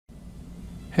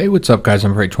Hey, what's up guys,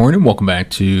 I'm Praetorian and welcome back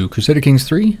to Crusader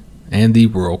Kings III and the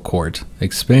Royal Court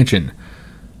expansion.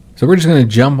 So we're just going to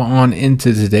jump on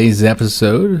into today's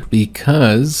episode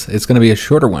because it's going to be a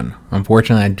shorter one.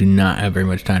 Unfortunately, I do not have very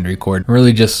much time to record. I'm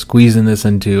really just squeezing this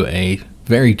into a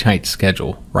very tight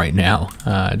schedule right now.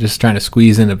 Just trying to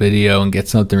squeeze in a video and get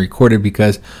something recorded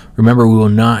because remember, we will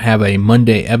not have a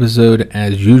Monday episode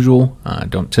as usual.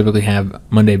 Don't typically have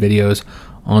Monday videos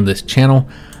on this channel.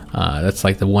 That's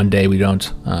like the one day we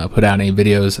don't put out any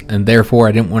videos, and therefore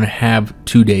I didn't want to have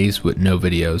 2 days with no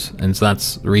videos, and so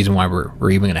that's the reason why we're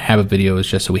even going to have a video, is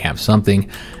just so we have something,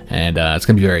 and it's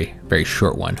going to be a very, very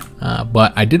short one.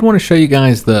 But I did want to show you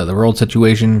guys the world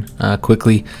situation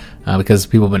quickly, because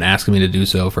people have been asking me to do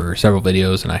so for several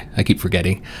videos, and I keep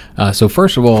forgetting. So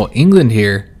first of all, England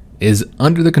here is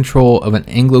under the control of an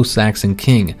Anglo-Saxon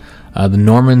king. The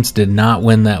Normans did not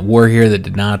win that war here. They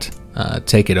did not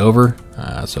take it over.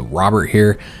 So Robert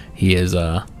here, he is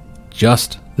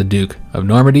just the Duke of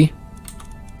Normandy.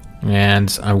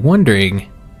 And I'm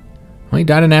wondering, well, he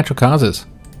died of natural causes.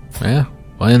 Yeah,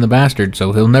 William the Bastard,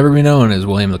 so he'll never be known as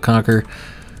William the Conqueror.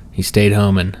 He stayed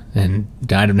home and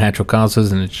died of natural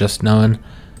causes, and it's just known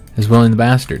as William the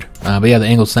Bastard. But yeah, the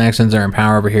Anglo-Saxons are in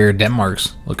power over here.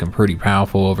 Denmark's looking pretty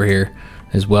powerful over here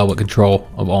as well, with control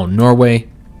of all Norway,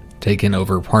 taking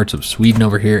over parts of Sweden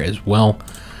over here as well.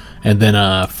 And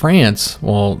then France,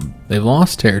 well, they've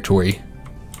lost territory.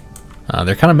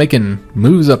 They're kind of making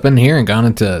moves up in here and gone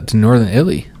into northern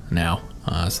Italy now.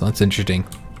 So that's interesting.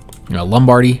 You know,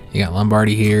 Lombardy, you got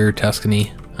Lombardy here,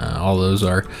 Tuscany. All those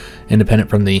are independent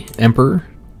from the emperor.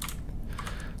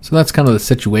 So that's kind of the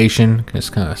situation.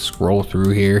 Just kind of scroll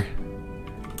through here.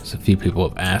 There's a few people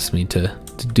have asked me to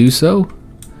do so,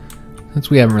 since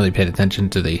we haven't really paid attention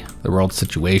to the world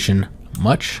situation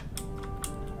much.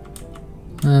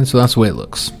 And so that's the way it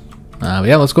looks.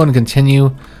 Yeah, let's go ahead and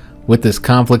continue with this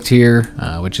conflict here,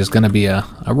 which is going to be a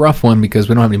rough one because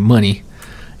we don't have any money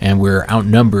and we're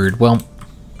outnumbered. Well,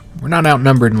 we're not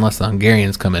outnumbered unless the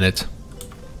Hungarians come in it.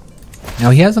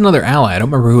 Now, he has another ally. I don't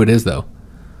remember who it is, though.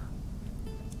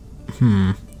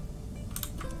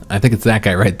 I think it's that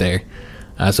guy right there.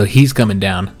 So he's coming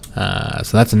down.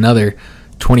 So that's another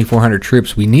 2,400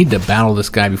 troops. We need to battle this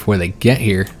guy before they get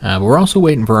here, but we're also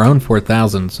waiting for our own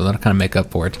 4,000, so that'll kind of make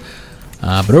up for it.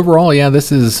 But overall, yeah,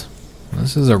 this is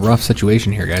a rough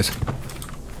situation here, guys.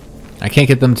 I can't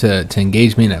get them to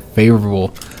engage me in a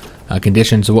favorable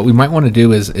condition, so what we might want to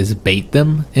do is bait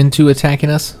them into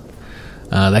attacking us.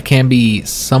 That can be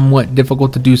somewhat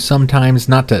difficult to do sometimes.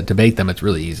 Not to bait them, it's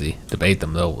really easy to bait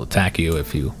them. They'll attack you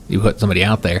if you put somebody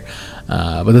out there.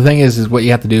 But the thing is what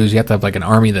you have to do is you have to have like an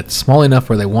army that's small enough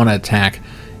where they want to attack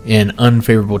in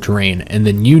unfavorable terrain, and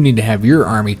then you need to have your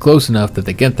army close enough that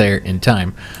they get there in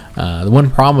time. The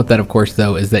one problem with that, of course,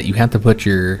 though, is that you have to put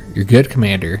your good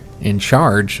commander in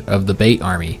charge of the bait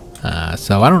army.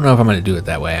 So I don't know if I'm going to do it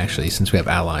that way, actually, since we have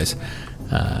allies.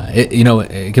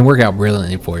 It can work out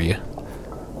brilliantly for you.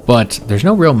 But there's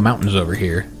no real mountains over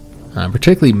here,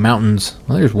 particularly mountains.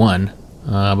 Well, there's one,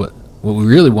 but what we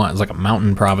really want is like a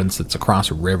mountain province that's across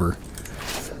a river.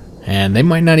 And they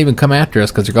might not even come after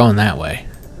us because they're going that way.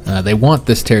 They want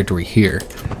this territory here,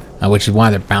 which is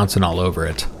why they're bouncing all over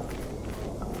it.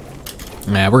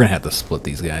 We're going to have to split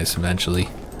these guys eventually.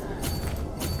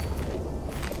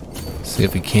 See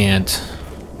if we can't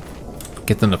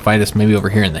get them to fight us maybe over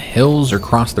here in the hills or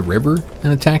cross the river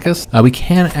and attack us. We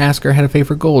can ask our head of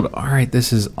favor gold. Alright,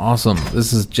 this is awesome.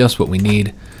 This is just what we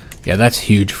need. Yeah, that's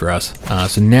huge for us.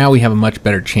 So now we have a much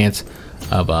better chance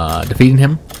of defeating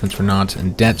him, since we're not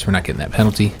in debt, so we're not getting that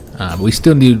penalty. But we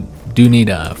still do need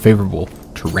a favorable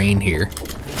terrain here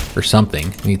or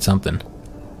something. We need something.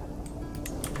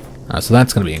 So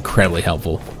that's going to be incredibly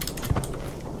helpful.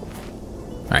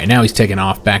 Alright, now he's taking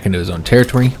off back into his own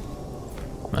territory.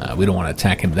 We don't want to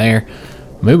attack him there.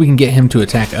 Maybe we can get him to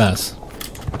attack us.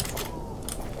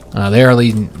 They are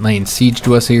laying siege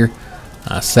to us here.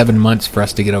 7 months for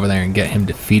us to get over there and get him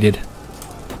defeated.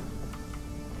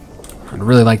 I'd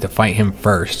really like to fight him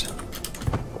first.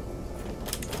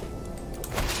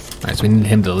 Alright, so we need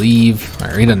him to leave.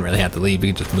 Or he doesn't really have to leave. He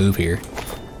can just move here.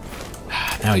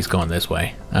 Now he's going this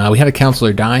way. We had a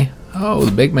counselor die. Oh,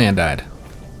 the big man died.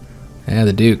 Yeah,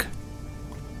 the Duke.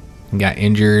 He got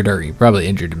injured, or he probably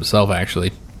injured himself,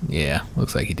 actually. Yeah,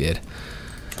 looks like he did.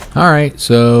 Alright,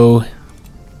 so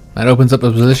that opens up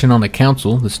a position on the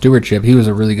council, the stewardship. He was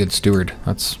a really good steward.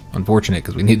 That's unfortunate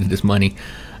because we needed this money.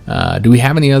 Do we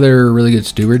have any other really good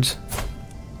stewards?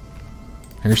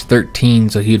 There's 13,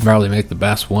 so he'd probably make the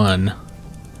best one.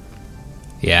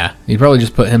 Yeah, you'd probably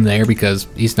just put him there because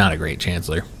he's not a great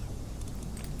chancellor.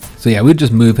 So yeah, we'd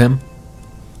just move him.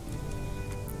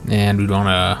 And we'd want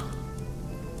to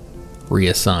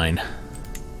reassign.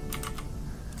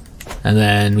 And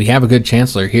then we have a good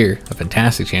Chancellor here, a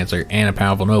fantastic Chancellor, and a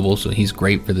powerful Noble, so he's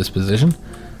great for this position.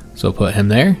 So put him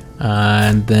there.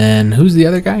 And then who's the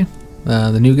other guy?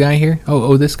 The new guy here?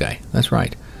 Oh, this guy. That's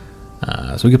right.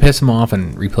 So we could piss him off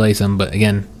and replace him, but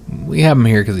again, we have him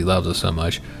here because he loves us so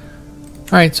much.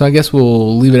 Alright, so I guess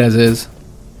we'll leave it as is.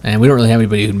 And we don't really have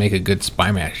anybody who'd make a good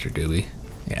spy master, do we?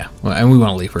 Yeah, well, and we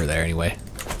want to leave her there anyway.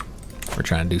 We're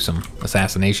trying to do some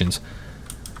assassinations.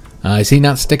 Is he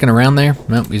not sticking around there?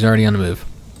 Nope, he's already on the move.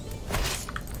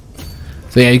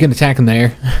 So yeah, you can attack him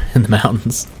there in the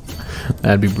mountains.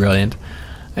 That'd be brilliant.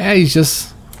 Yeah, he's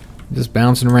just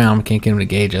bouncing around. Can't get him to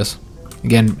gauge us.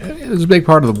 Again, it was a big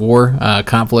part of the war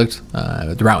conflict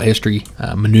throughout history.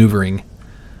 Maneuvering.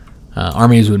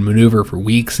 Armies would maneuver for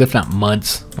weeks, if not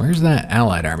months. Where's that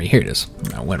allied army? Here it is.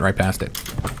 I went right past it.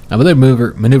 But they'd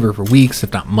maneuver for weeks,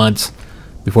 if not months,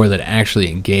 before they'd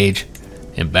actually engage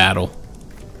in battle.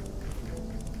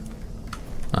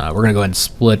 We're going to go ahead and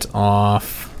split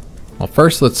off. Well,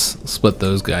 first let's split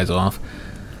those guys off.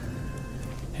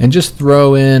 And just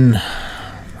throw in,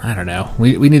 I don't know,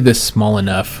 we need this small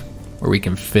enough where we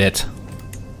can fit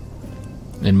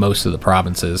in most of the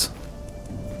provinces.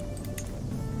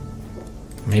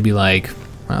 Maybe like,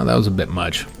 well, that was a bit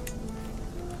much.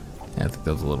 Yeah, I think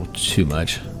that was a little too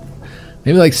much.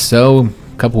 Maybe like so,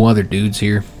 a couple other dudes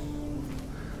here.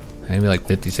 Maybe like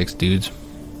 56 dudes.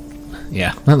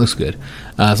 Yeah, that looks good.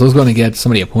 So let's go and get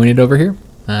somebody appointed over here.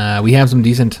 We have some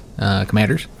decent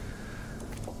commanders.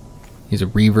 He's a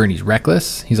Reaver and he's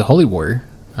reckless. He's a Holy Warrior,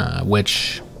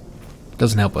 which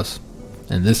doesn't help us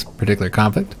in this particular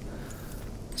conflict.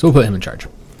 So we'll put him in charge.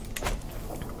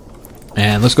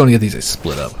 And let's go and get these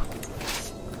split up.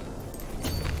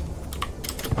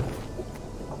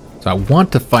 So I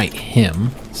want to fight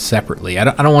him separately. I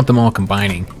don't want them all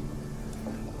combining.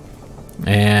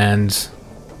 And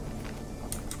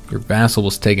your vassal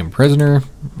was taken prisoner.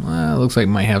 Looks like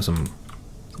we might have some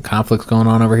conflicts going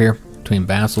on over here between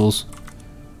vassals.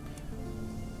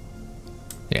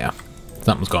 Yeah,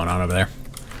 something's going on over there.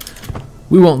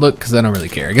 We won't look because I don't really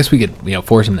care. I guess we could,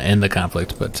 force them to end the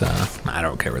conflict, but I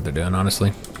don't care what they're doing,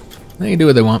 honestly. They can do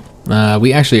what they want.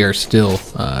 We actually are still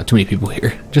too many people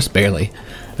here, just barely.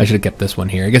 I should have kept this one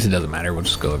here. I guess it doesn't matter. We'll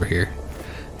just go over here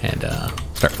and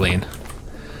start fleeing.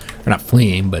 Or not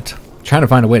fleeing, but trying to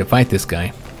find a way to fight this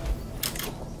guy.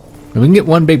 If we can get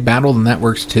one big battle, then that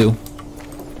works too.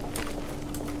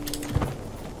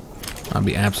 I'll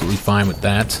be absolutely fine with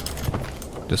that.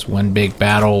 Just one big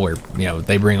battle where,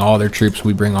 they bring all their troops,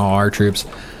 we bring all our troops.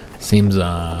 Seems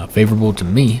favorable to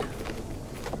me.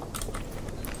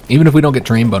 Even if we don't get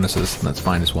terrain bonuses, that's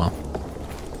fine as well.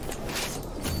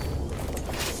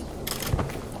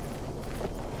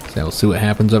 So we'll see what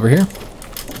happens over here.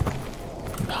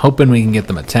 I'm hoping we can get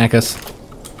them to attack us.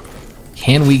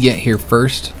 Can we get here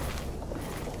first?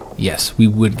 Yes, we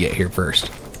would get here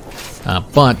first.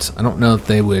 But I don't know if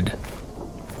they would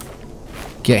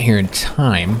get here in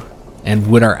time.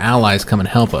 And would our allies come and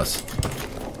help us?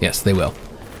 Yes, they will.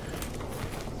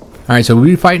 Alright, so we'll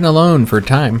be fighting alone for a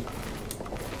time.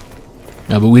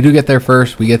 But we do get there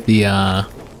first. We get the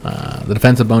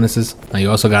defensive bonuses.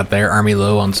 You also got their army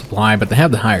low on supply, but they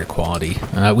have the higher quality.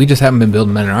 We just haven't been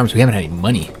building men at arms. We haven't had any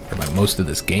money for like most of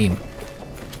this game.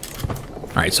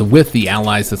 Alright, so with the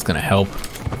allies, that's going to help.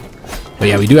 But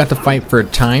yeah, we do have to fight for a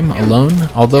time alone,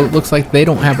 although it looks like they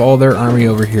don't have all their army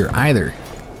over here either.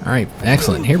 Alright,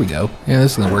 excellent. Here we go. Yeah,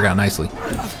 this is going to work out nicely.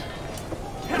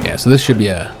 Yeah, so this should be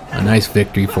a nice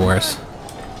victory for us.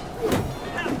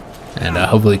 And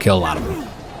hopefully kill a lot of them.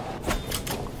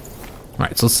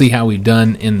 Alright, so let's see how we've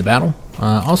done in the battle.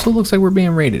 Also looks like we're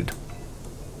being raided.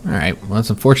 Alright, well that's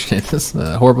unfortunate. This is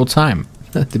a horrible time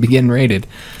to be getting raided.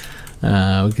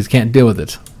 We just can't deal with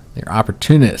it. They're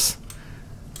opportunists.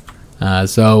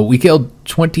 So we killed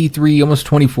 23, almost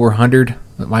 2,400.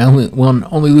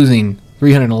 Only losing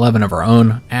 311 of our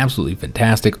own. Absolutely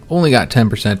fantastic. Only got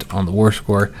 10% on the war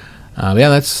score. Yeah,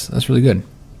 that's really good.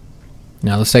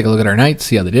 Now let's take a look at our knights,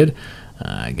 see how they did.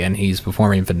 Again, he's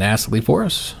performing fantastically for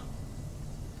us.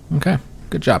 Okay,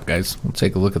 good job, guys. We'll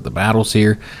take a look at the battles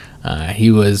here. He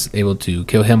was able to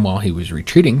kill him while he was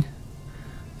retreating.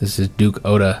 This is Duke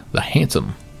Oda the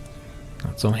Handsome.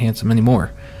 Not so handsome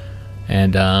anymore.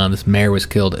 And this mayor was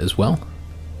killed as well.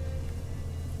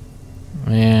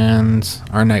 And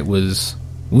our knight was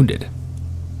wounded.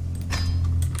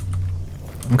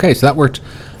 Okay, so that worked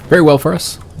very well for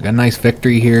us. Got a nice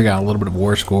victory here. Got a little bit of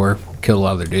war score. Killed a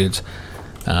lot of their dudes.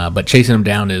 But chasing them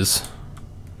down is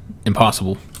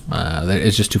impossible.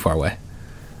 It's just too far away.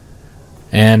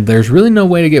 And there's really no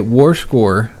way to get war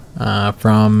score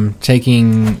from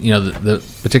taking, you know, the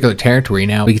particular territory.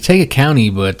 Now, we could take a county,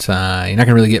 but you're not going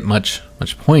to really get much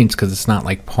points because it's not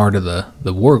like part of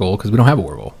the war goal, because we don't have a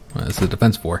war goal. It's the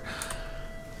defense war.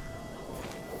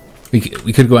 We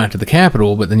could go after the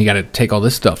capital, but then you got to take all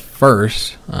this stuff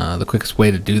first. The quickest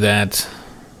way to do that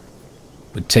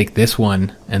would take this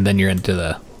one, and then you're into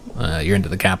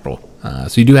the capital.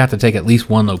 So you do have to take at least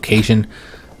one location,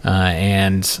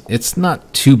 and it's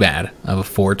not too bad of a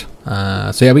fort.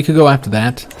 So yeah, we could go after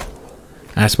that.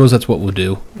 And I suppose that's what we'll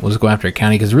do. We'll just go after a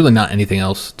county, because there's really not anything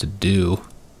else to do.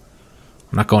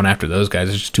 I'm not going after those guys.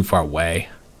 It's just too far away.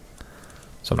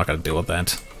 So I'm not going to deal with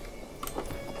that.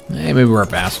 Hey, maybe our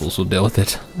vassals will deal with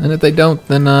it. And if they don't,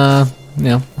 then, you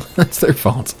know, that's their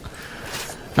fault.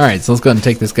 Alright, so let's go ahead and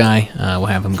take this guy. We'll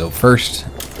have him go first,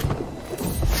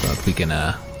 so that we can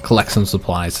collect some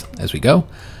supplies as we go.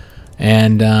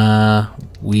 And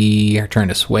we are trying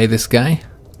to sway this guy.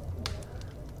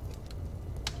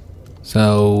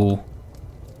 So,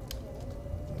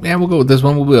 yeah, we'll go with this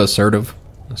one. We'll be assertive.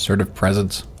 Assertive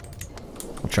presence.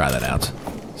 We'll try that out.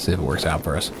 See if it works out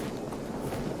for us.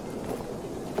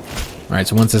 Alright,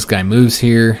 so once this guy moves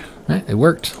here, it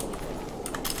worked.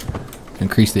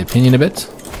 Increase the opinion a bit.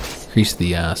 Increase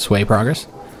the sway progress.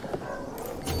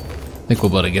 I think we'll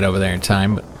be able to get over there in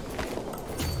time, but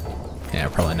yeah,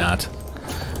 probably not.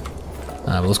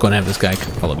 But let's go and have this guy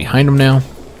follow behind him now.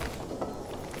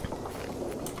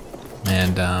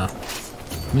 And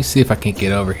let me see if I can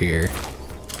get over here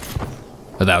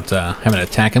without having to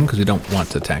attack him, because we don't want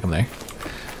to attack him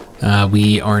there.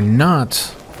 We are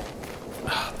not...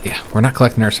 yeah, we're not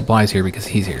collecting our supplies here because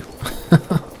he's here.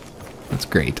 That's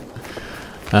great.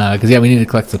 Because, yeah, we need to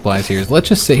collect supplies here. So let's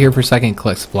just sit here for a second and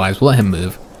collect supplies. We'll let him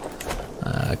move.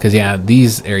 Because, yeah,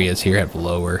 these areas here have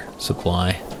lower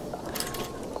supply.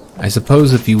 I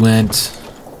suppose if you went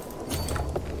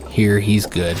here, he's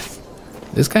good.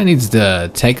 This guy needs to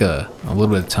take a little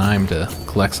bit of time to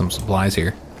collect some supplies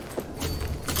here.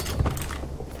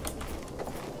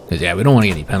 Because, yeah, we don't want to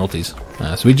get any penalties.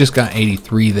 So we just got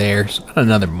 83 there, so about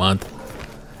another month.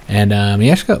 And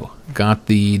Yeshko got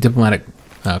the diplomatic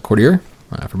courtier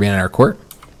for being at our court.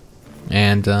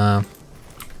 And that's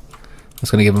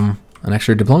going to give him an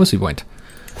extra diplomacy point.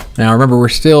 Now, remember, we're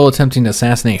still attempting to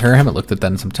assassinate her. I haven't looked at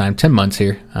that in some time. 10 months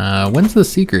here. When's the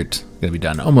secret going to be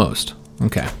done? Almost.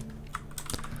 Okay.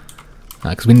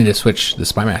 Because we need to switch the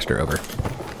spy master over.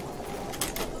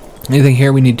 Anything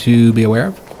here we need to be aware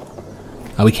of?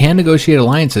 We can negotiate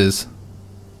alliances.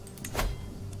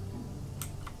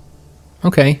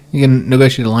 Okay, you can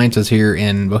negotiate alliances here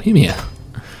in Bohemia.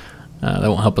 That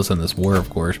won't help us in this war,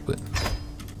 of course, but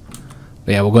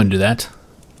yeah, we'll go ahead and do that.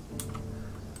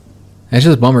 It's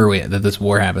just a bummer that this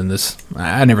war happened.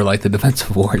 I never liked the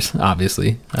defensive wars,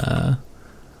 obviously. Because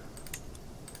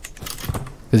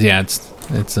yeah, it's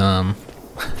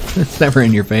it's never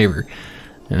in your favor.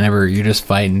 And you're just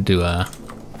fighting to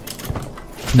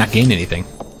not gain anything.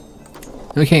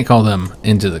 We can't call them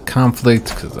into the conflict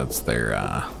because that's their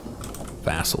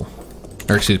vassal.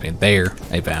 Or excuse me, they're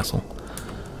a vassal.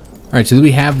 Alright, so do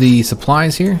we have the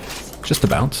supplies here? Just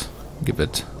about. Give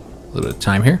it a little bit of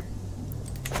time here.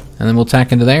 And then we'll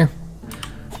attack into there.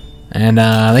 And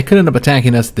they could end up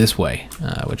attacking us this way,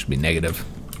 which would be negative.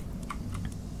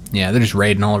 Yeah, they're just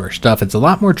raiding all of our stuff. It's a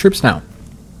lot more troops now.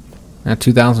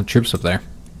 2,000 troops up there.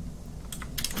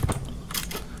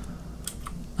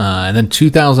 And then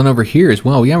 2,000 over here as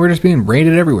well. Yeah, we're just being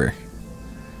raided everywhere.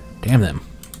 Damn them.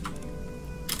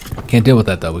 Can't deal with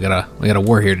that though. We got a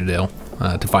war here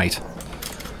to fight.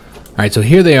 All right, so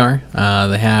here they are.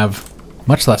 They have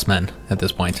much less men at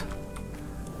this point.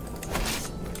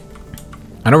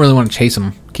 I don't really want to chase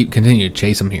them. Continue to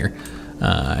chase them here.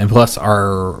 And plus,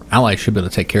 our allies should be able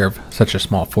to take care of such a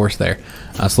small force there.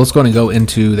 So let's go ahead and go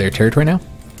into their territory now.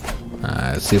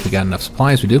 See if we got enough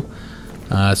supplies. We do.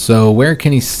 So where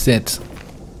can he sit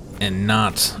and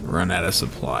not run out of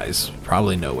supplies?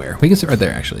 Probably nowhere. We can sit right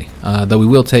there, actually. Though we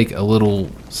will take a little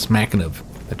smacking of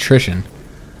attrition.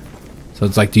 So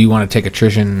it's like, do you want to take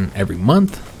attrition every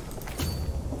month?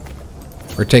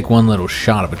 Or take one little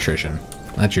shot of attrition?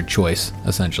 That's your choice,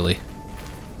 essentially.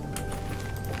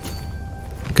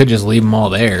 You could just leave them all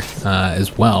there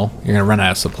as well. You're going to run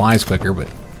out of supplies quicker, but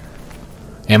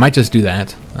yeah, I might just do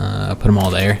that. Put them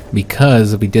all there.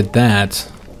 Because if we did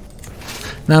that...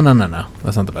 No.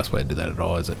 That's not the best way to do that at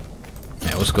all, is it?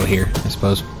 Yeah, we'll just go here, I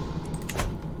suppose.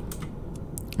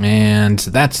 And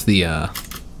that's the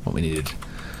what we needed.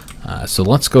 So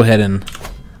let's go ahead and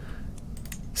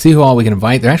see who all we can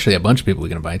invite. There are actually a bunch of people we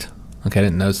can invite. Okay, I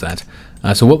didn't notice that.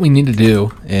 So what we need to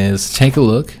do is take a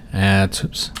look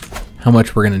at how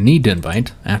much we're going to need to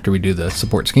invite after we do the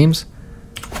support schemes.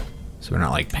 So we're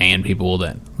not like paying people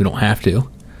that we don't have to.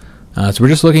 So we're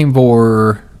just looking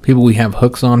for people we have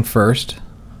hooks on first,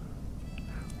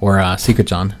 or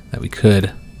secrets on that we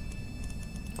could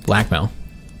blackmail.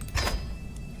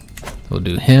 We'll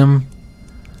do him.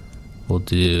 We'll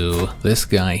do this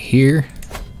guy here.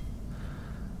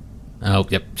 Oh,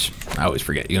 yep. I always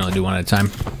forget. You can only do one at a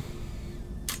time.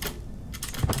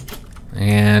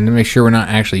 And make sure we're not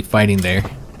actually fighting there.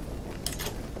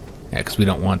 Yeah, because we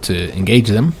don't want to engage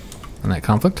them in that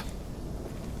conflict.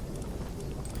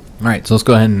 Alright, so let's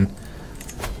go ahead and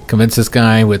convince this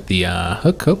guy with the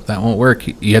hook. Oh, that won't work.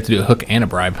 You have to do a hook and a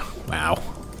bribe. Wow.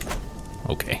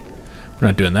 Okay. We're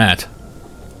not doing that.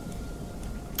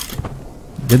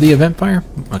 Did the event fire?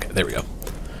 Okay, there we go.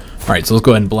 Alright, so let's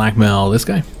go ahead and blackmail this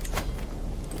guy.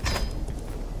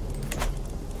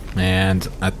 And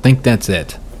I think that's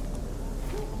it.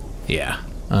 Yeah.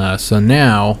 So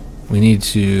now we need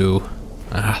to...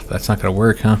 that's not going to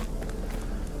work, huh?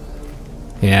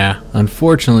 Yeah,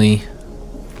 unfortunately...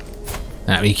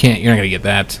 Nah, you can't. You're not going to get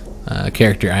that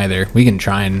character either. We can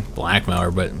try and blackmail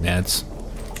her, but yeah, it's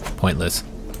pointless.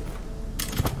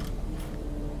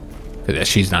 Because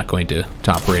she's not going to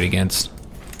operate against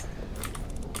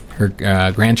her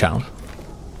grandchild.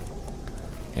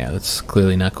 Yeah, that's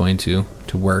clearly not going to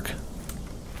work.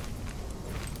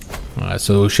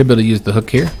 So we should be able to use the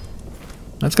hook here.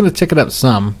 That's going to tick it up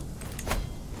some.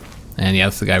 And yeah,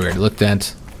 that's the guy we already looked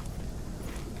at.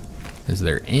 Is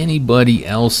there anybody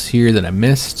else here that I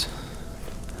missed?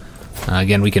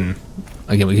 Again, we could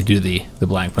do the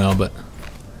blackmail, but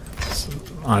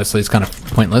honestly, it's kind of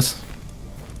pointless.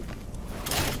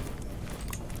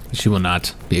 She will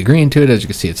not be agreeing to it. As you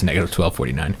can see, it's negative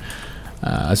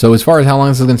 1249. So as far as how long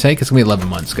this is going to take, it's going to be 11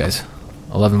 months, guys.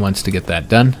 11 months to get that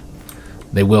done.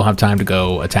 They will have time to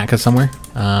go attack us somewhere.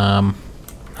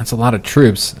 That's a lot of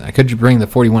troops. I could bring the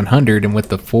 4,100, and with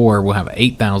the 4, we'll have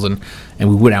 8,000, and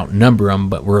we would outnumber them,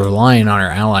 but we're relying on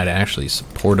our ally to actually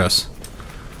support us.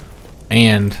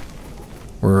 And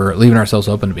we're leaving ourselves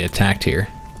open to be attacked here.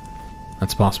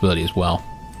 That's a possibility as well.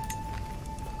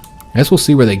 I guess we'll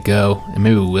see where they go, and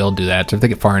maybe we will do that if they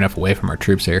get far enough away from our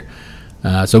troops here.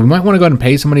 So we might want to go ahead and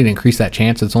pay somebody to increase that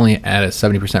chance. It's only at a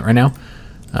 70% right now.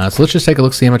 So let's just take a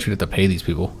look, see how much we have to pay these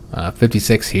people.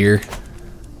 56 here.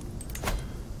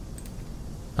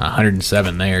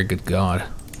 107 there, good God.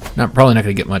 Probably not going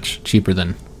to get much cheaper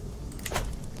than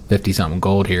 50-something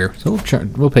gold here. So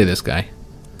we'll pay this guy.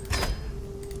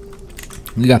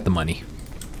 We got the money.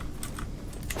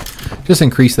 Just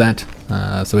increase that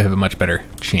so we have a much better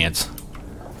chance.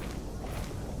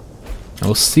 And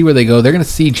we'll see where they go. They're going to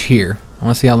siege here. I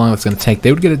want to see how long it's going to take.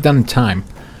 They would get it done in time.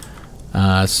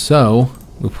 So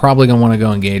we're probably going to want to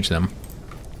go engage them.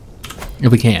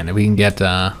 If we can. If we can get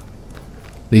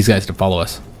these guys to follow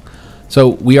us. So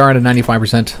we are at a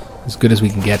 95%. As good as we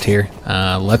can get here.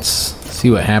 Let's see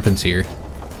what happens here.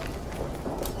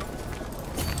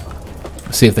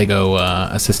 See if they go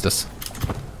assist us.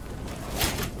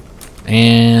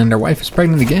 And our wife is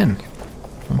pregnant again.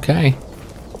 Okay.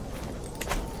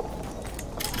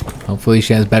 Hopefully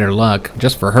she has better luck.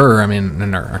 Just for her, I mean,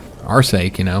 and our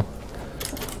sake, you know.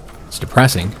 It's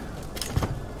depressing.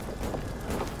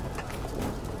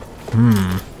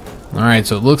 Alright,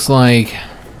 so it looks like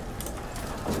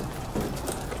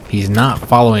he's not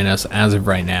following us as of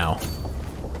right now.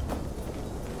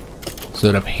 So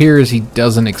it appears he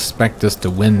doesn't expect us to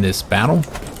win this battle.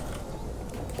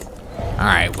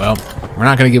 Alright, well, we're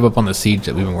not going to give up on the siege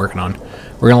that we've been working on.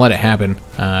 We're going to let it happen,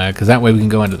 because that way we can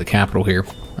go into the capital here.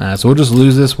 So we'll just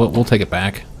lose this. We'll take it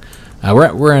back.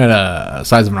 We're at a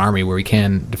size of an army where we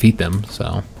can defeat them,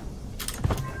 so...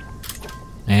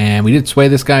 And we did sway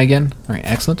this guy again. Alright,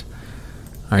 excellent.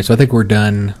 Alright, so I think we're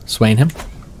done swaying him.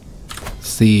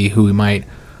 See who we might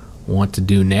want to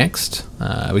do next.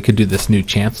 We could do this new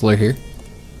chancellor here.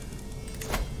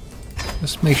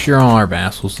 Just make sure all our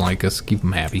vassals like us, keep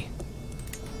them happy.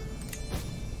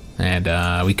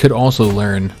 And we could also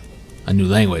learn a new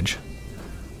language.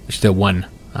 There's still one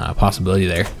possibility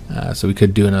there. So we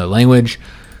could do another language.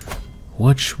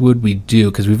 Which would we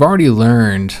do? Because we've already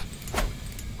learned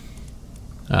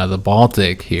the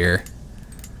Baltic here.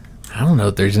 I don't know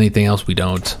if there's anything else we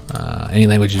don't, any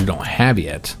languages we don't have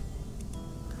yet.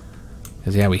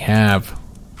 Because yeah, we have,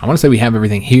 I want to say we have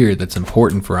everything here that's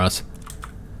important for us.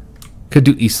 Could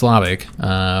do East Slavic, you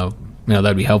know,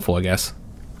 that'd be helpful, I guess.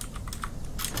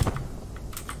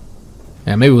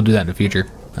 Yeah, maybe we'll do that in the future.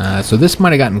 So this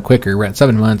might have gotten quicker. We're at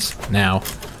 7 months now,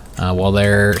 while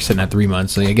they're sitting at 3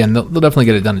 months. So again, they'll definitely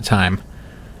get it done in time.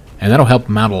 And that'll help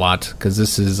them out a lot, because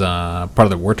this is part of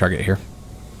their war target here.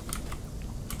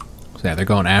 So yeah, they're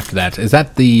going after that. Is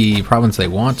that the province they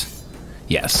want?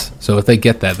 Yes. So if they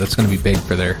get that, that's going to be big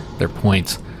for their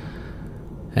points.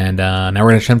 And now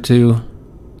we're going to attempt to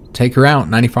take her out.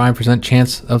 95%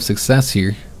 chance of success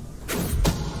here.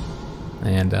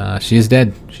 And she is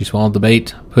dead. She swallowed the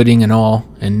bait, pudding and all.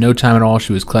 In no time at all,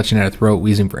 she was clutching at her throat,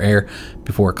 wheezing for air,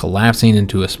 before collapsing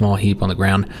into a small heap on the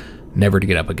ground, never to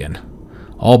get up again.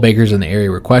 All bakers in the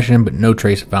area were questioned, but no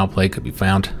trace of foul play could be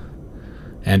found.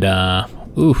 And,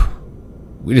 oof,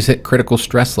 we just hit critical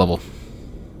stress level.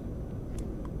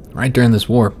 Right during this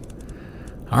war.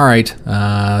 Alright,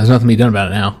 there's nothing to be done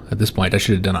about it now. At this point, I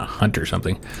should have done a hunt or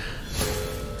something.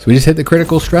 So we just hit the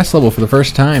critical stress level for the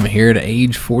first time here at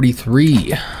age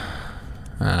 43.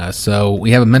 So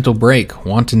we have a mental break,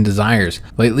 wanton desires.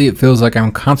 Lately it feels like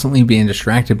I'm constantly being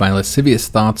distracted by lascivious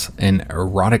thoughts and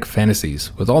erotic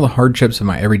fantasies. With all the hardships of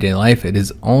my everyday life, it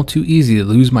is all too easy to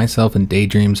lose myself in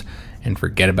daydreams and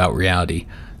forget about reality.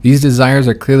 These desires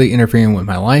are clearly interfering with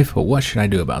my life, but what should I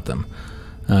do about them?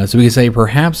 So we can say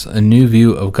perhaps a new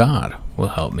view of God will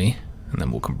help me. And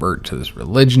then we'll convert to this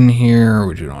religion here,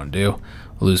 which we don't want to do.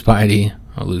 We'll lose piety.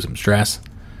 I'll lose some stress.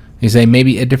 You say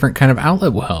maybe a different kind of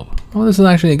outlet will help. Oh, this is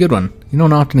actually a good one. You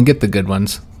don't often get the good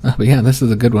ones. But yeah, this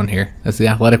is a good one here. That's the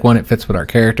athletic one. It fits with our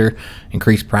character.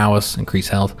 Increased prowess, increased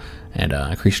health, and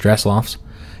increased stress loss.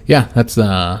 Yeah, that's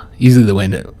easily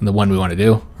the one we want to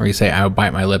do. Or you say, I would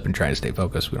bite my lip and try to stay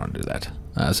focused. We don't do that.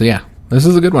 So yeah, this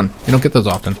is a good one. You don't get those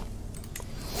often.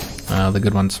 The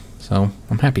good ones. So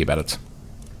I'm happy about it.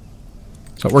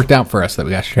 So it worked out for us that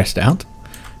we got stressed out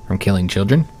from killing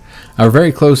children. We're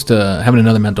very close to having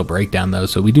another mental breakdown, though,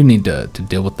 so we do need to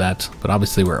deal with that. But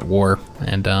obviously we're at war,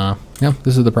 and yeah,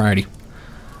 this is the priority.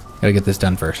 Gotta get this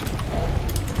done first.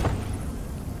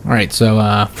 Alright,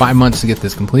 so 5 months to get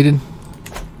this completed.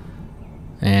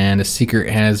 And a secret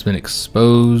has been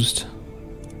exposed.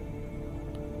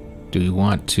 Do we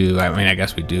want to... I mean, I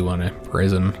guess we do want to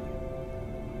prison.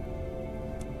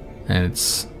 And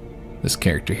it's this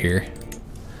character here.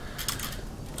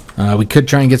 We could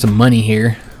try and get some money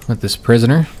here with this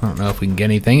prisoner. I don't know if we can get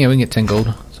anything. Yeah, we can get 10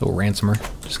 gold. So we'll ransom her.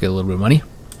 Just get a little bit of money.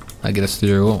 That'll get us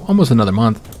through almost another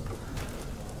month.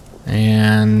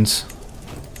 And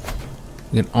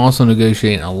we can also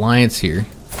negotiate an alliance here.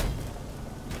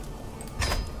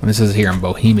 And this is here in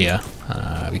Bohemia.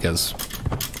 Because,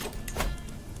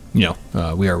 you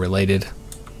know, we are related to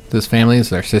this family.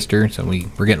 It's our sister. So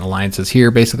we're getting alliances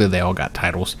here. Basically, they all got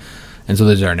titles. And so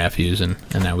those are our nephews. And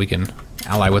now we can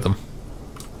ally with them.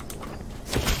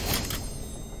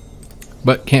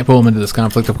 But can't pull them into this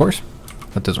conflict, of course.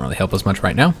 That doesn't really help us much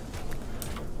right now.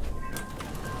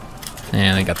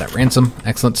 And I got that ransom.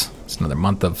 Excellent. It's another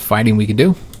month of fighting we can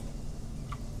do.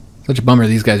 Such a bummer.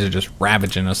 These guys are just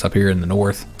ravaging us up here in the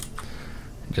north.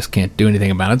 Just can't do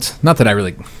anything about it. Not that I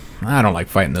don't like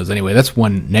fighting those anyway. That's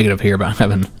one negative here about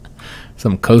having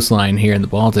some coastline here in the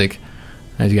Baltic.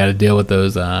 As you got to deal with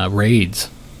those raids.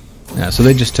 So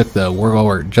they just took the war goal,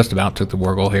 or just about took the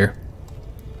war goal here.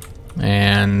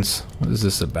 And what is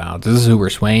this about? This is who we're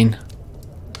swaying.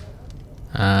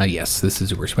 Yes, this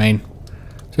is who we're swaying.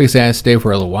 So you can say I stay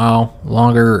for a little while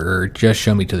longer, or just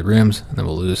show me to the rooms, and then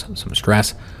we'll lose some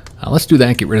stress. Let's do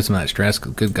that, get rid of some of that stress,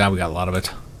 because good God, we got a lot of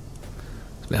it.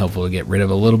 It's been helpful to get rid of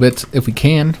a little bit, if we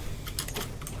can.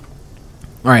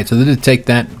 Alright, so they did take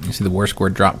that. You see the war score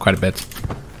drop quite a bit.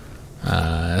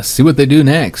 See what they do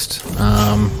next.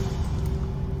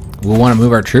 We'll want to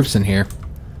move our troops in here.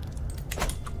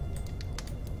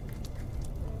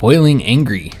 Boiling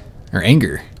anger.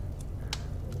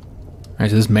 Alright,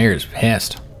 so this mayor is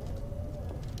pissed.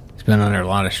 He's been under a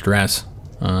lot of stress.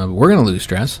 But we're going to lose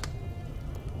stress.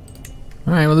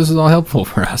 Alright, well this is all helpful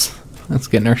for us. That's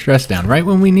getting our stress down right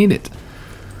when we need it.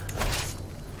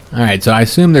 Alright, so I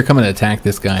assume they're coming to attack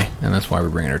this guy, and that's why we're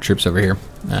bringing our troops over here.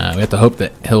 We have to hope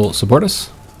that he'll support us.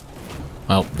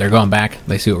 Well, they're going back.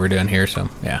 They see what we're doing here, so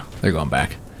yeah, they're going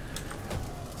back.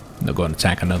 They'll go and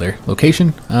attack another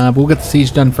location. But we'll get the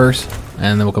siege done first,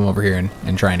 and then we'll come over here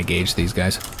and try and engage these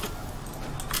guys.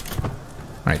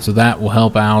 Alright, so that will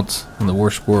help out on the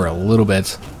war score a little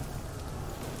bit.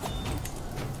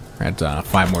 We're at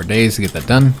 5 more days to get that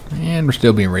done, and we're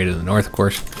still being raided in the north, of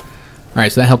course.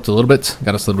 Alright, so that helped a little bit.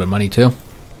 Got us a little bit of money, too.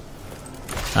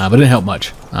 But it didn't help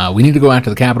much. We need to go after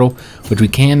the capital, which we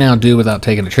can now do without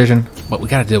taking attrition, but we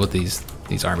got to deal with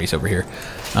these armies over here.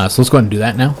 So let's go ahead and do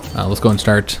that now. Let's go and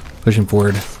start pushing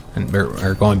forward, and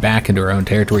or going back into our own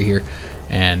territory here,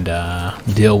 and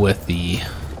deal with the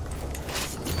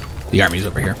armies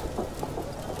over here.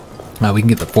 We can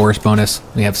get the forest bonus.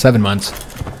 We have 7 months.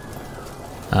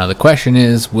 The question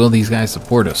is, will these guys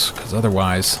support us? Because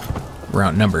otherwise, we're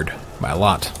outnumbered by a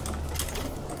lot.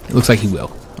 It looks like he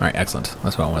will. Alright, excellent.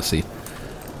 That's what I want to see.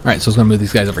 Alright, so let's go move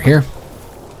these guys over here.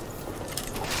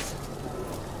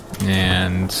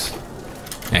 And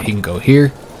yeah, he can go here,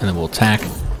 and then we'll attack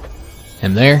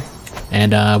him there.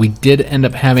 And we did end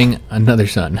up having another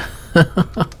son.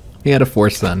 He had a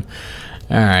fourth son.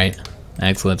 Alright,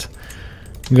 excellent.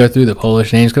 Go through the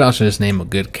Polish names. Could also just name a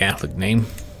good Catholic name.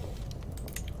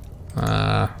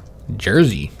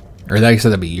 Jersey. Or I guess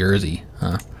that'd be Jersey.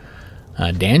 Huh.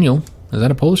 Daniel. Is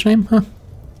that a Polish name? Huh.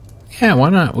 Yeah, why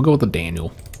not? We'll go with the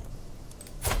Daniel.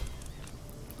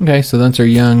 Okay, so that's our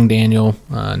young Daniel.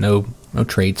 No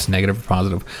traits, negative or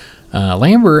positive.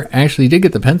 Lambert actually did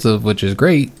get the pensive, which is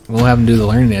great. We'll have him do the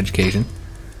learning education.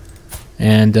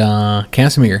 And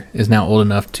Casimir is now old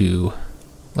enough to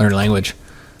learn language.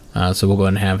 So we'll go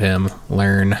ahead and have him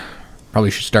learn.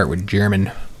 Probably should start with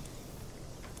German.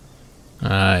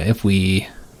 If we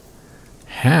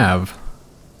have...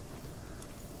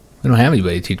 We don't have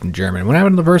anybody teaching German. What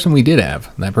happened to the person we did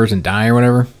have? That person die or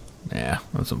whatever? Yeah,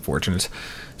 that's unfortunate.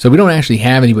 So we don't actually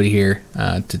have anybody here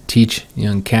to teach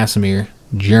young Casimir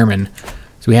German.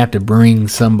 So we have to bring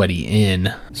somebody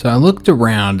in. So I looked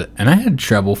around and I had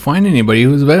trouble finding anybody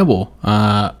who was available.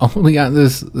 Only got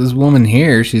this woman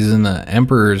here. She's in the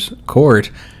Emperor's court.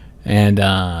 And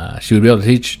she would be able to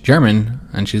teach German.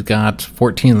 And she's got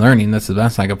 14 learning. That's the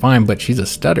best I could find. But she's a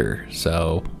stutter.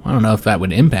 So I don't know if that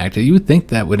would impact it. You would think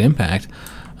that would impact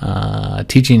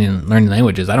teaching and learning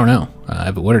languages. I don't know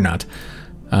if it would or not.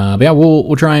 But yeah,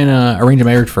 we'll try and arrange a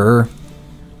marriage for her.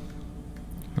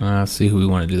 Let's see who we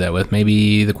want to do that with.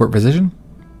 Maybe the court physician?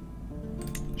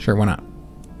 Sure, why not?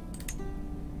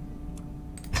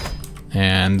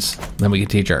 And then we can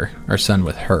teach our son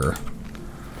with her.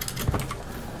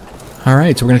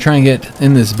 Alright, so we're going to try and get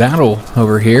in this battle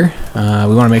over here.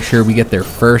 We want to make sure we get there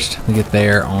first. We get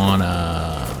there on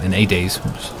in 8 days.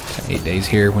 8 days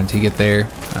here. Once he get there,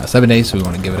 7 days, so we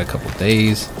want to give it a couple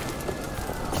days.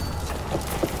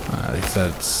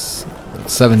 That's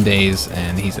 7 days,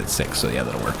 and he's at 6, so yeah,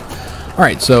 that'll work.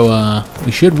 Alright, so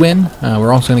we should win.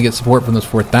 We're also going to get support from those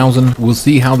 4,000. We'll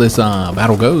see how this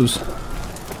battle goes.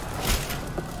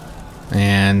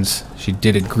 And she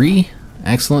did agree.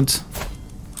 Excellent.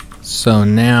 So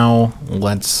now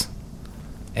let's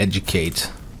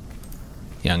educate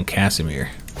young Casimir.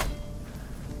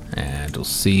 And we'll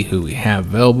see who we have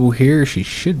available here. She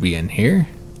should be in here.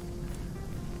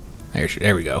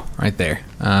 There we go, right there.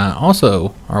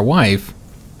 Also, our wife,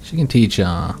 she can teach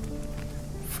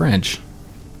French.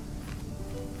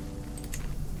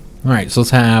 Alright, so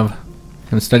let's have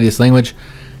him study this language,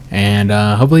 and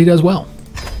hopefully he does well.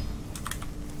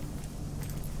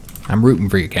 I'm rooting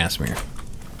for you, Casimir.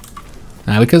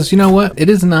 Because, you know what? It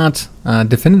is not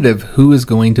definitive who is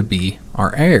going to be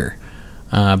our heir.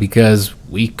 Because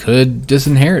we could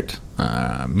disinherit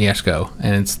Mieszko,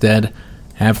 and instead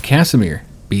have Casimir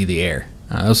be the heir.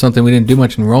 That was something we didn't do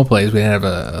much in role plays. We didn't have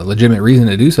a legitimate reason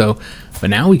to do so, but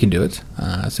now we can do it.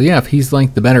 So yeah, if he's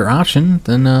like the better option,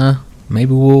 then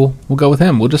maybe we'll go with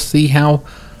him. We'll just see how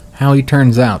he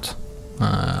turns out.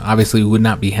 Obviously, we would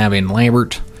not be having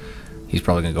Lambert. He's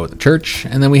probably gonna go with the church,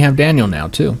 and then we have Daniel now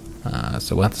too.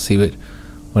 So we'll have to see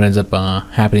what ends up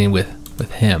happening with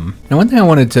him. Now, one thing I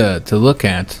wanted to look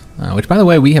at, which by the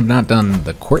way, we have not done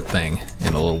the court thing in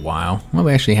a little while. Well,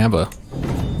 we actually have a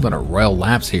royal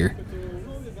lapse here.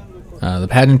 The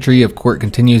pageantry of court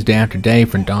continues day after day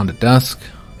from dawn to dusk.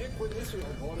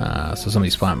 So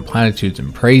somebody's spotting platitudes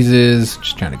and praises.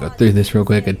 Just trying to go through this real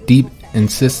quick. A deep,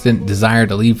 insistent desire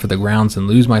to leave for the grounds and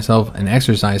lose myself and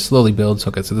exercise slowly builds.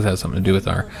 Okay, so this has something to do with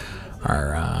our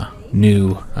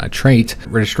new trait.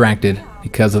 We're distracted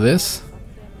because of this.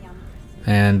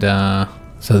 And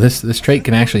so this trait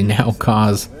can actually now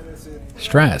cause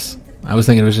stress. I was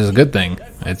thinking it was just a good thing.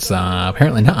 It's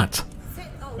apparently not.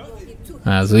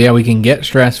 So yeah, we can get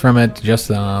stress from it. Just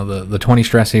the 20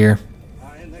 stress here.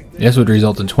 This would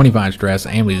result in 25 stress,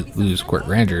 and we lose court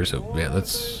grandeur. So yeah,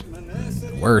 that's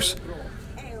worse.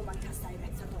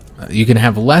 You can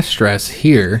have less stress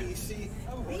here.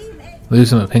 Lose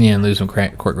some opinion, lose some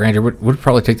court grandeur. Would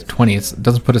probably take the 20. It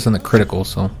doesn't put us in the critical,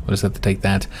 so we'll just have to take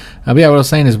that. But yeah, what I was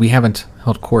saying is we haven't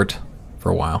held court for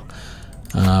a while.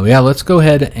 But yeah, let's go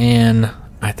ahead and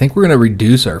I think we're going to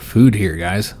reduce our food here,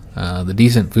 guys. The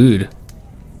decent food.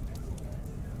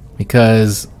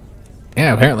 Because,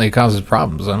 yeah, apparently it causes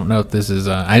problems. I don't know if this is...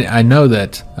 I know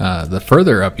that the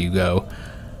further up you go,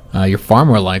 you're far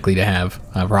more likely to have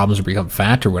problems or become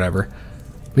fat or whatever.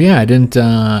 But yeah, I didn't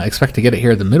expect to get it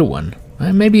here at the middle one.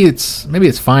 Maybe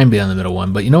it's fine being on the middle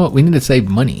one, but you know what? We need to save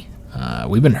money.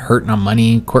 We've been hurting on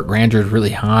money. Court grandeur is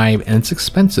really high, and it's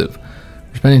expensive.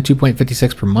 We're spending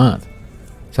 2.56 per month.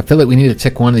 So I feel like we need to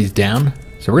tick one of these down.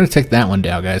 So we're going to take that one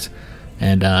down, guys.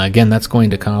 And again, that's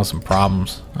going to cause some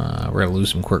problems. We're going to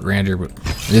lose some court grandeur, but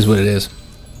it is what it is.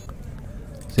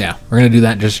 yeah, we're going to do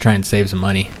that just to try and save some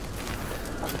money.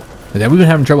 But yeah, we've been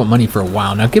having trouble with money for a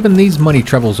while. Now, given these money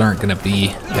troubles aren't going to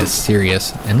be as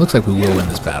serious, and it looks like we will win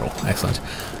this battle. Excellent.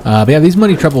 But yeah, these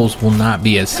money troubles will not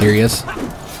be as serious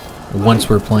once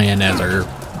we're playing as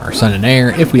our son and heir,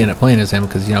 if we end up playing as him,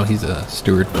 because, you know, he's a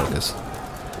steward focus.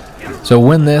 So we'll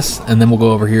win this, and then we'll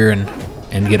go over here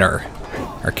and get our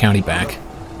county back.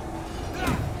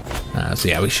 So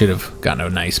yeah, we should have gotten a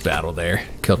nice battle there.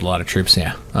 Killed a lot of troops,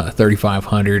 yeah.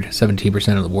 3,500,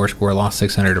 17% of the war score, lost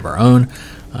 600 of our own.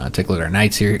 Take a look at our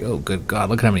knights here. Oh, good God,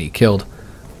 look at how many he killed.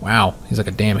 Wow, he's like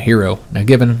a damn hero. Now,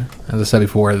 given, as I said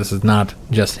before, this is not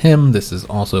just him, this is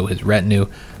also his retinue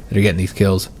that are getting these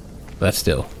kills. But that's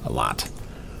still a lot.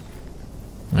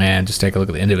 And just take a look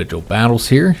at the individual battles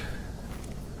here.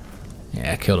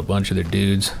 Yeah, killed a bunch of their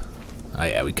dudes. Oh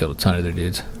yeah, we killed a ton of their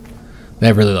dudes. They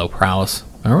have really low prowess.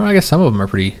 Or I guess some of them are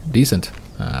pretty decent.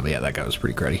 But yeah, that guy was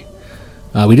pretty cruddy.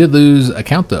 We did lose a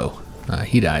count, though.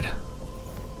 He died.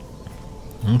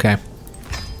 Okay.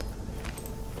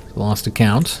 Lost a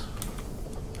count.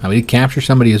 We did capture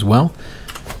somebody as well.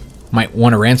 Might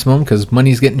want to ransom him because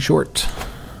money's getting short.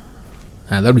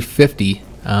 That'll be 50.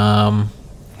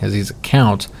 Because he's a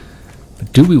count.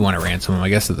 But do we want to ransom him? I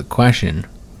guess is the question.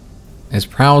 His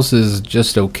prowess is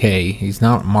just okay. He's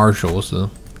not marshal,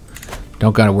 so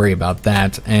don't got to worry about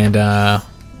that. And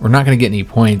we're not going to get any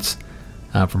points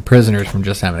from prisoners from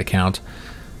just having a count.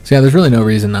 So yeah, there's really no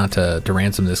reason not to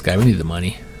ransom this guy. We need the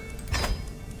money.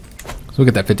 So we'll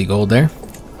get that 50 gold there.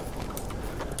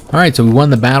 Alright, so we won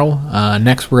the battle.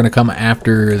 Next we're going to come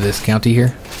after this county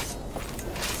here.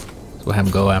 So we'll have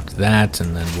him go after that,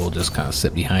 and then we'll just kind of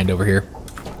sit behind over here.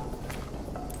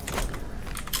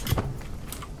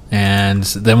 And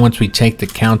then once we take the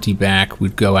county back,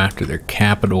 we'd go after their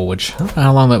capital, which I don't know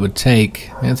how long that would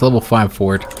take. It's level 5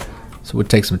 fort, so it would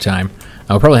take some time.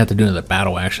 I'll probably have to do another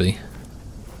battle, actually.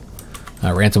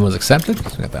 Ransom was accepted,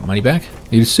 so we got that money back.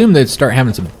 You'd assume they'd start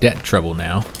having some debt trouble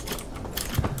now.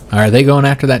 Are they going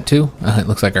after that too? It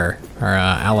looks like our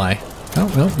ally.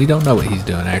 Oh, no, we don't know what he's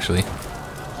doing, actually.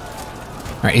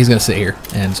 Alright, he's going to sit here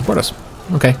and support us.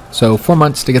 Okay, so 4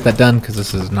 months to get that done, because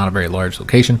this is not a very large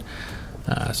location.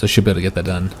 So should be able to get that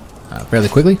done fairly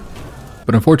quickly.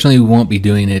 But unfortunately, we won't be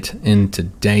doing it in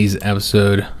today's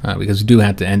episode because we do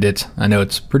have to end it. I know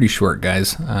it's pretty short,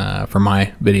 guys, for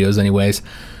my videos anyways.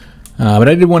 But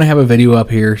I did want to have a video up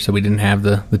here so we didn't have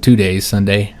the 2 days,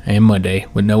 Sunday and Monday,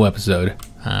 with no episode.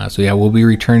 So yeah, we'll be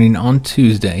returning on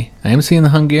Tuesday. I am seeing the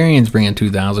Hungarians bring in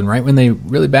 2,000 right when they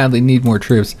really badly need more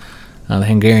troops. The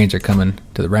Hungarians are coming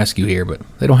to the rescue here, but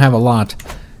they don't have a lot,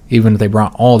 even if they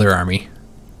brought all their army.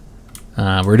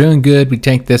 We're doing good. We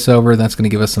take this over. That's going to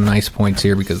give us some nice points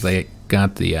here because they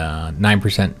got the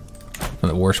 9% from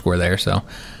the war score there. So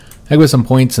I give us some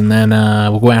points, and then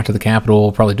we'll go after the capital.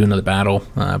 We'll probably do another battle.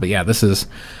 But yeah, this is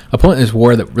a point in this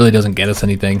war that really doesn't get us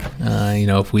anything. You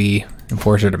know, if we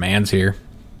enforce our demands here,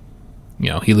 you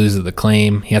know, he loses the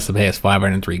claim. He has to pay us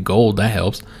 503 gold. That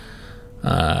helps.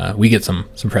 We get some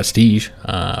prestige,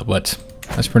 but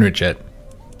that's pretty much it.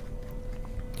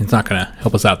 It's not going to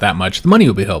help us out that much. The money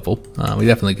will be helpful. We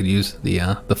definitely could use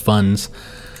the funds.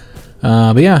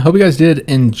 But yeah, hope you guys did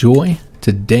enjoy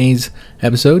today's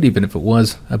episode, even if it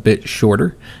was a bit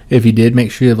shorter. If you did, make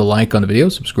sure you have a like on the video,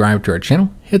 subscribe to our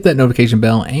channel, hit that notification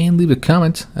bell, and leave a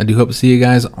comment. I do hope to see you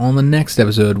guys on the next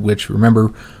episode, which,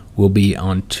 remember, will be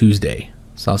on Tuesday.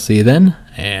 So I'll see you then,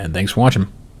 and thanks for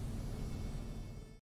watching.